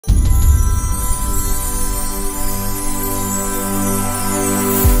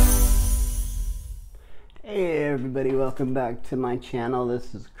everybody, welcome back to my channel.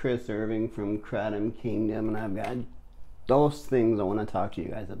 This is Chris Irving from Kratom Kingdom, and I've got those things I want to talk to you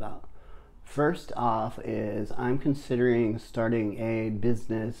guys about. First off is I'm considering starting a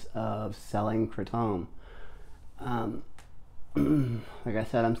business of selling Kratom. Like I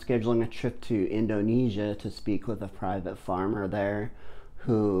said, I'm scheduling a trip to Indonesia to speak with a private farmer there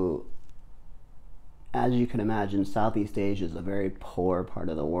who, as you can imagine, Southeast Asia is a very poor part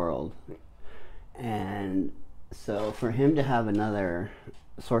of the world. And so for him to have another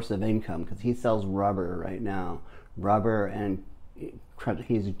source of income, because he sells rubber right now, and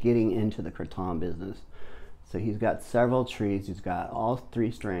he's getting into the Kratom business. So he's got several trees. He's got all 3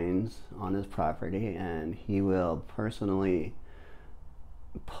 strains on his property, and he will personally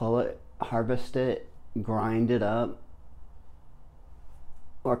pull it, harvest it, grind it up,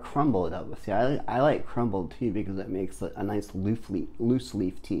 or crumble it up. See, I like crumbled tea because it makes a nice loose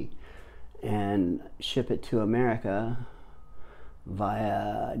leaf tea, and ship it to America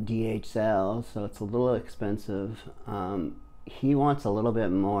via DHL, so it's a little expensive. He wants a little bit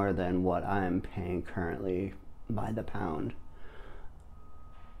more than what I'm paying currently by the pound,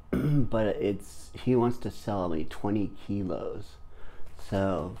 but he wants to sell me 20 kilos.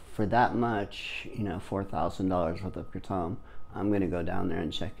 So for that much, $4,000 worth of Kratom, I'm gonna go down there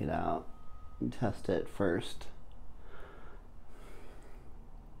and check it out and test it first.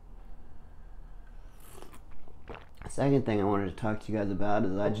 Second thing I wanted to talk to you guys about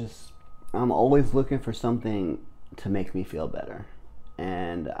is I'm always looking for something to make me feel better,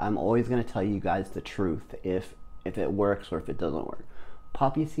 and I'm always going to tell you guys the truth if it works or if it doesn't work.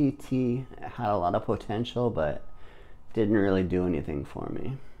 Poppy seed tea had a lot of potential, but didn't really do anything for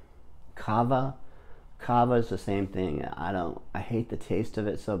me. Kava is the same thing. I hate the taste of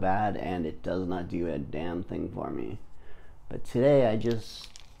it so bad, and it does not do a damn thing for me. But today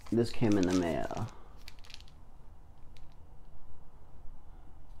this came in the mail.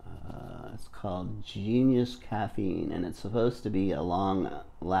 It's called Genius Caffeine, and it's supposed to be a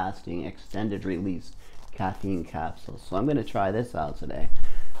long-lasting, extended-release caffeine capsule. So I'm going to try this out today.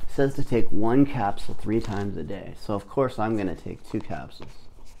 It says to take 1 capsule 3 times a day. So of course I'm going to take 2 capsules,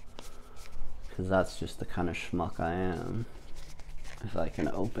 because that's just the kind of schmuck I am. If I can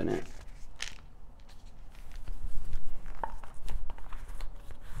open it.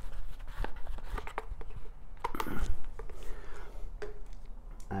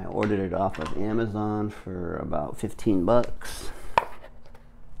 I ordered it off of Amazon for about 15 bucks.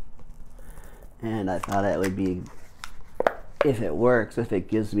 And I thought it would be, if it works, if it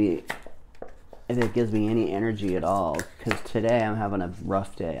gives me any energy at all, because today I'm having a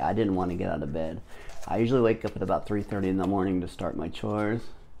rough day. I didn't want to get out of bed. I usually wake up at about 3:30 in the morning to start my chores.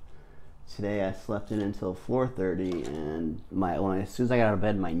 Today I slept in until 4:30, and as soon as I got out of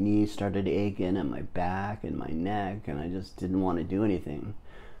bed, my knees started aching and my back and my neck, and I just didn't want to do anything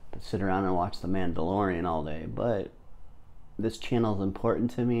but sit around and watch The Mandalorian all day. But this channel is important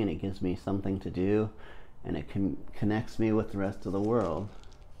to me, and it gives me something to do, and it connects me with the rest of the world.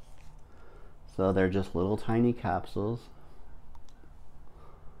 So they're just little tiny capsules.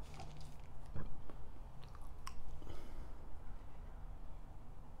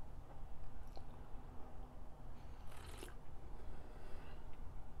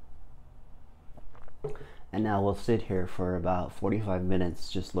 And now we'll sit here for about 45 minutes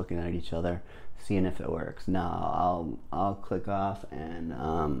just looking at each other, seeing if it works. Now I'll click off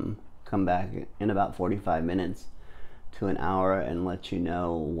and come back in about 45 minutes to an hour and let you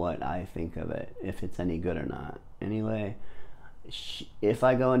know what I think of it, if it's any good or not. Anyway, if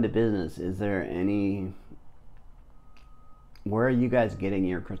I go into business, where are you guys getting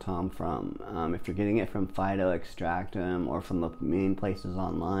your Kratom from? If you're getting it from Phytoextractum or from the main places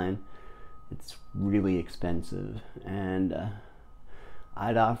online, it's really expensive, and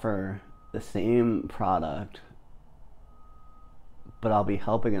I'd offer the same product, but I'll be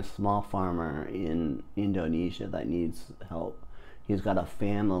helping a small farmer in Indonesia that needs help. He's got a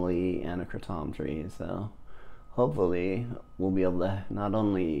family and a Kratom tree, so hopefully we'll be able to not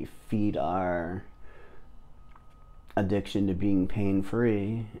only feed our addiction to being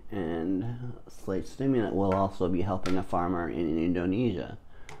pain-free and slight stimulant, we'll also be helping a farmer in Indonesia.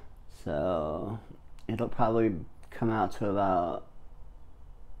 So it'll probably come out to about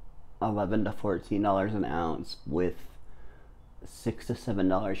 $11 to $14 an ounce, with $6 to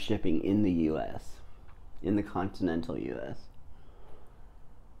 $7 shipping in the US, in the continental US.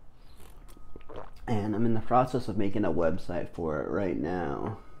 And I'm in the process of making a website for it right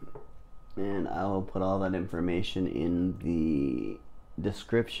now, and I will put all that information in the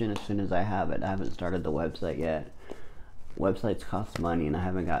description as soon as I have it. I haven't started the website yet. Websites cost money, and I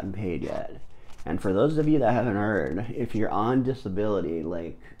haven't gotten paid yet. And for those of you that haven't heard, if you're on disability,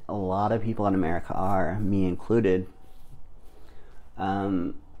 like a lot of people in America are, me included,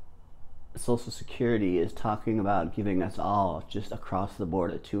 Social Security is talking about giving us all, just across the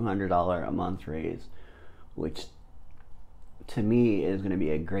board, a $200 a month raise, which to me is going to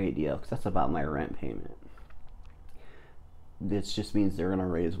be a great deal because that's about my rent payment. This just means they're going to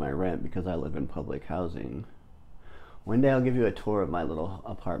raise my rent because I live in public housing. One day I'll give you a tour of my little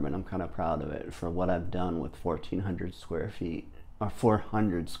apartment. I'm kind of proud of it for what I've done with 1,400 square feet, or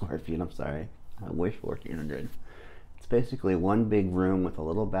 400 square feet, I'm sorry. I wish 1,400. It's basically one big room with a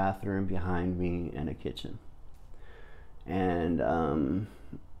little bathroom behind me and a kitchen. And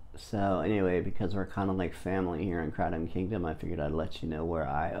so anyway, because we're kind of like family here in Kratom Kingdom, I figured I'd let you know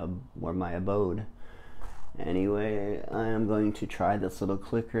where my abode. Anyway, I am going to try this little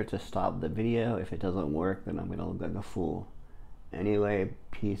clicker to stop the video. If it doesn't work, then I'm going to look like a fool. Anyway,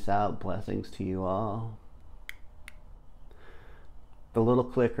 peace out. Blessings to you all. The little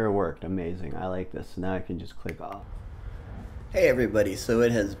clicker worked. Amazing. I like this. Now I can just click off. Hey everybody, so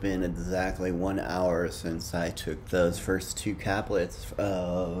it has been exactly 1 hour since I took those first 2 caplets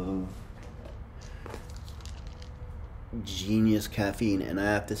of Genius Caffeine, and I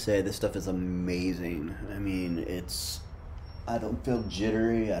have to say this stuff is amazing. I mean, I don't feel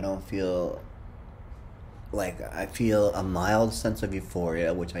jittery, I don't feel like, I feel a mild sense of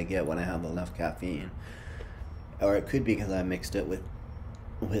euphoria, which I get when I have enough caffeine, or it could be because I mixed it with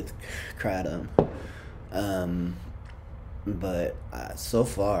Kratom, but so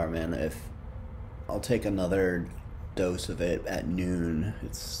far, man, if I'll take another dose of it at noon.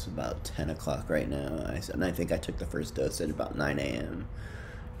 It's about 10 o'clock right now, and I think I took the first dose at about 9 a.m.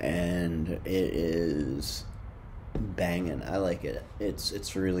 and it is banging. I like it.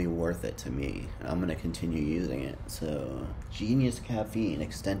 It's really worth it to me. I'm gonna continue using it. So Genius Caffeine,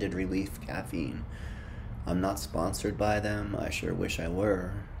 extended relief caffeine. I'm not sponsored by them. I sure wish I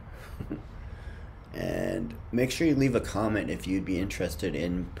were. And make sure you leave a comment if you'd be interested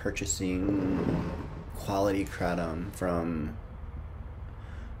in purchasing quality Kratom from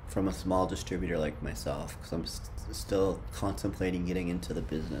a small distributor like myself, because I'm still contemplating getting into the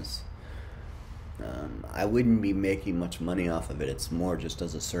business. I wouldn't be making much money off of it. It's more just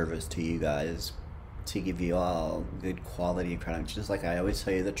as a service to you guys, to give you all good quality Kratom. Just like I always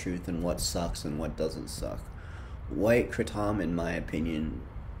tell you the truth and what sucks and what doesn't suck. White Kratom, in my opinion,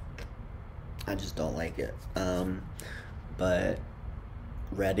 I just don't like it. But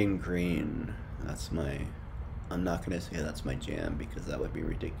red and green, I'm not gonna say that's my jam, because that would be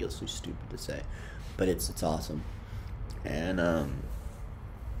ridiculously stupid to say, but it's awesome. And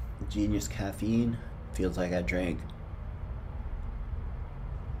Genius Caffeine feels like I drank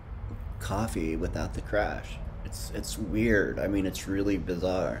coffee without the crash. It's weird. I mean, it's really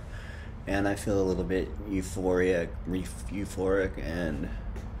bizarre, and I feel a little bit euphoric, and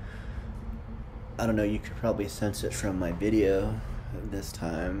I don't know, you could probably sense it from my video this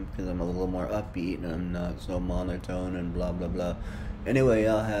time, because I'm a little more upbeat and I'm not so monotone and blah blah blah. Anyway,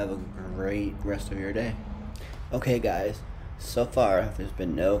 y'all have a great rest of your day. Okay guys, so far there's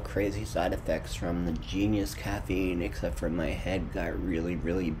been no crazy side effects from the Genius Caffeine, except for my head got really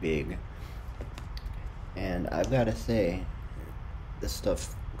big. And I've got to say, this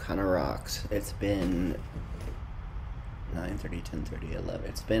stuff kind of rocks. It's been 9:30, 10:30, 11.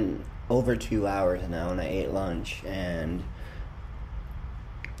 It's been over 2 hours now, and I ate lunch, and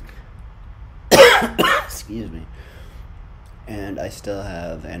excuse me, and I still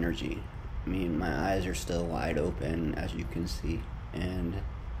have energy. I mean, my eyes are still wide open, as you can see. And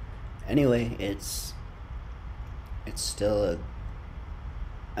anyway, it's still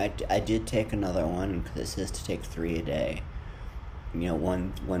I did take another one, because it says to take 3 a day. You know,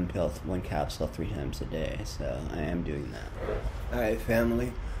 one pill, one capsule 3 times a day, so I am doing that. Alright,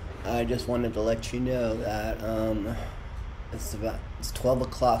 family, I just wanted to let you know that it's 12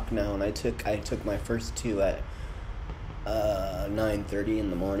 o'clock now, and I took my first 2 at 9:30 in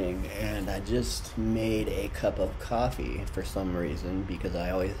the morning, and I just made a cup of coffee for some reason, because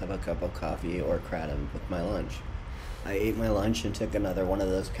I always have a cup of coffee or Kratom with my lunch. I ate my lunch and took another one of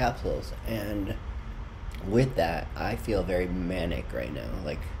those capsules, and with that, I feel very manic right now.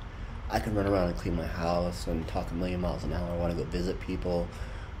 Like, I can run around and clean my house and talk a million miles an hour. I want to go visit people,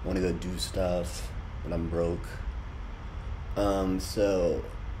 I want to go do stuff, but I'm broke. So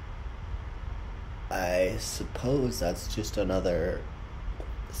I suppose that's just another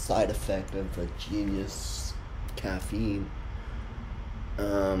side effect of the Genius Caffeine.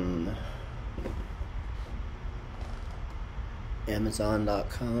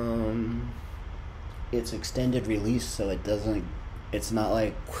 Amazon.com. It's extended release, so it's not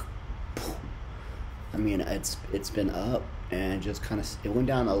like I mean, it's been up and just kind of it went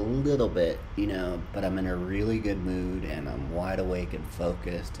down a little bit, you know, but I'm in a really good mood and I'm wide awake and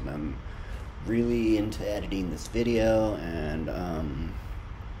focused and I'm really into editing this video and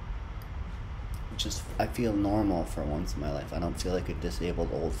just I feel normal for once in my life. I don't feel like a disabled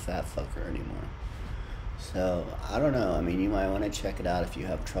old fat fucker anymore. So, I don't know. I mean, you might want to check it out if you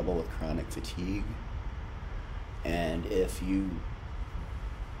have trouble with chronic fatigue. And if you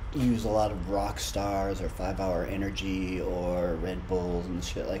use a lot of rock stars or 5-hour energy or Red Bulls and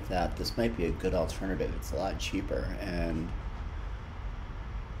shit like that, this might be a good alternative. It's a lot cheaper and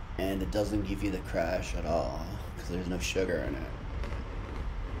it doesn't give you the crash at all because there's no sugar in it.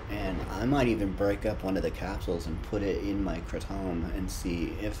 And I might even break up one of the capsules and put it in my Kratom and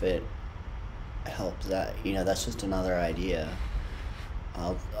see if it helps that. You know, that's just another idea.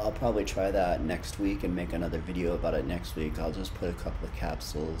 I'll probably try that next week and make another video about it next week. I'll just put a couple of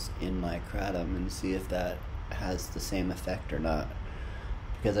capsules in my Kratom and see if that has the same effect or not.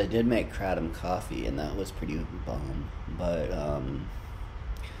 Because I did make Kratom coffee and that was pretty bomb. But,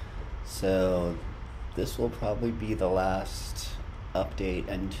 so this will probably be the last update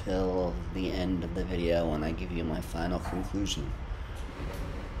until the end of the video when I give you my final conclusion.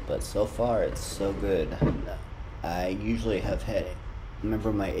 But so far it's so good. I usually have had,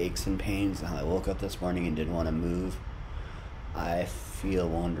 remember my aches and pains and how I woke up this morning and didn't want to move? I feel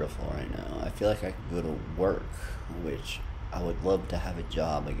wonderful right now. I feel like I could go to work, which I would love to have a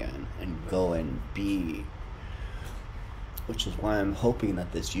job again and go and be, which is why I'm hoping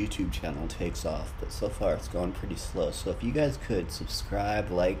that this YouTube channel takes off, but so far it's going pretty slow. So if you guys could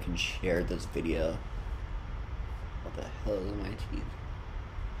subscribe, like, and share this video. What the hell is in my teeth?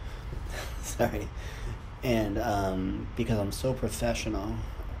 Sorry. And because I'm so professional.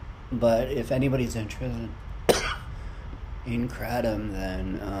 But if anybody's interested in Kratom,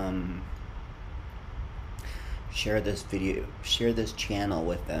 then share this video, share this channel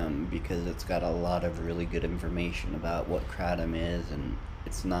with them, because it's got a lot of really good information about what Kratom is, and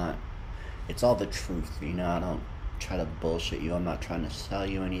it's all the truth, you know. I don't try to bullshit you. I'm not trying to sell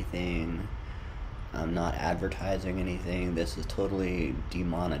you anything. I'm not advertising anything. This is totally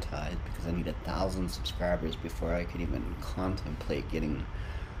demonetized because I need 1,000 subscribers before I could even contemplate getting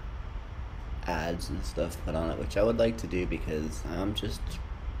ads and stuff put on it, which I would like to do because I'm just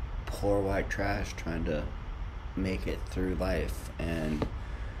poor white trash trying to make it through life. And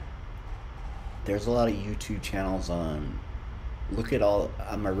there's a lot of YouTube channels on, look at all,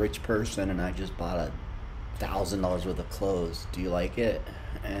 I'm a rich person and I just bought $1,000 worth of clothes. Do you like it?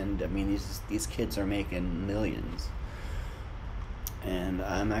 And I mean, these kids are making millions. And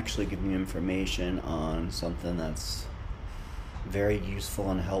I'm actually giving you information on something that's very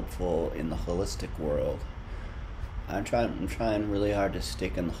useful and helpful in the holistic world. I'm trying really hard to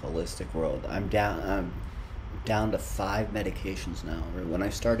stick in the holistic world. I'm down to 5 medications now. When I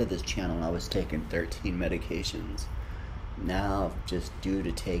started this channel, I was taking 13 medications. Now, just due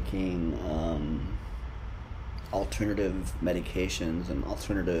to taking alternative medications and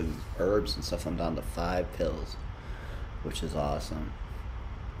alternative herbs and stuff, I'm down to 5 pills, which is awesome.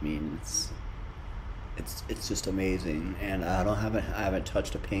 I mean, it's just amazing. And I haven't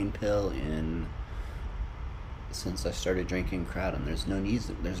touched a pain pill since I started drinking Kratom. There's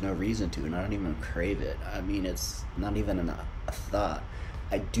no reason to, and I don't even crave it. I mean, it's not even a thought.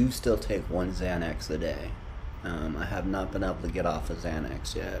 I do still take 1 Xanax a day. I have not been able to get off of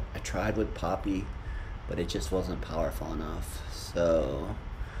Xanax yet. I tried with Poppy, but it just wasn't powerful enough. So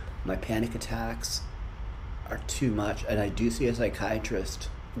my panic attacks are too much, and I do see a psychiatrist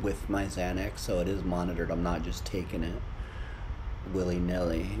with my Xanax, so it is monitored. I'm not just taking it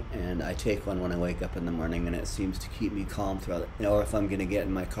willy-nilly, and I take one when I wake up in the morning, and it seems to keep me calm throughout, or if I'm gonna get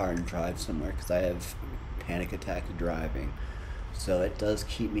in my car and drive somewhere, because I have panic attacks driving, so it does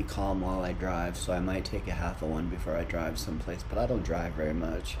keep me calm while I drive. So I might take a half of one before I drive someplace, but I don't drive very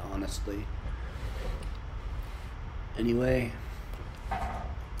much, honestly. Anyway,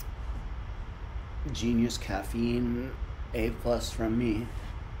 Genius Caffeine, A+ from me.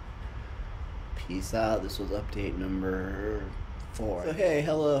 Peace out. This was update number 4. So hey,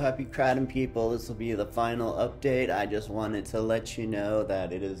 hello, happy Kratom people. This will be the final update. I just wanted to let you know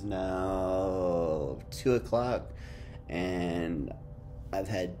that it is now 2 o'clock, and I've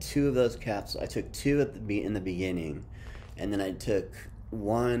had 2 of those capsules. I took 2 in the beginning, and then I took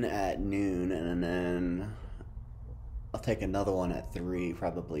 1 at noon, and then I'll take another one at 3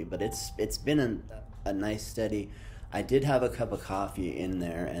 probably. But it's been a nice steady. I did have a cup of coffee in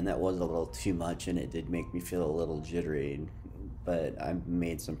there, and that was a little too much, and it did make me feel a little jittery. But I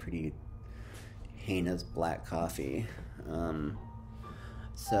made some pretty heinous black coffee.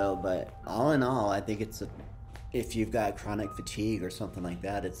 So, but all in all, I think if you've got chronic fatigue or something like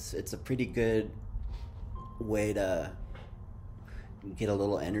that, it's a pretty good way to get a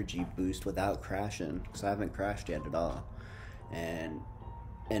little energy boost without crashing. Because I haven't crashed yet at all, and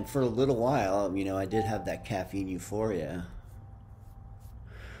for a little while, I did have that caffeine euphoria.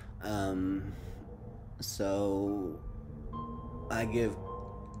 So I give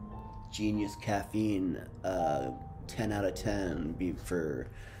Genius Caffeine 10 out of 10 for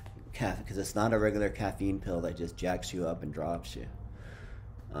caffeine, because it's not a regular caffeine pill that just jacks you up and drops you.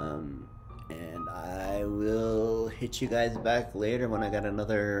 And I will hit you guys back later when I got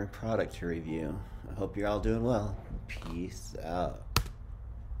another product to review. I hope you're all doing well. Peace out.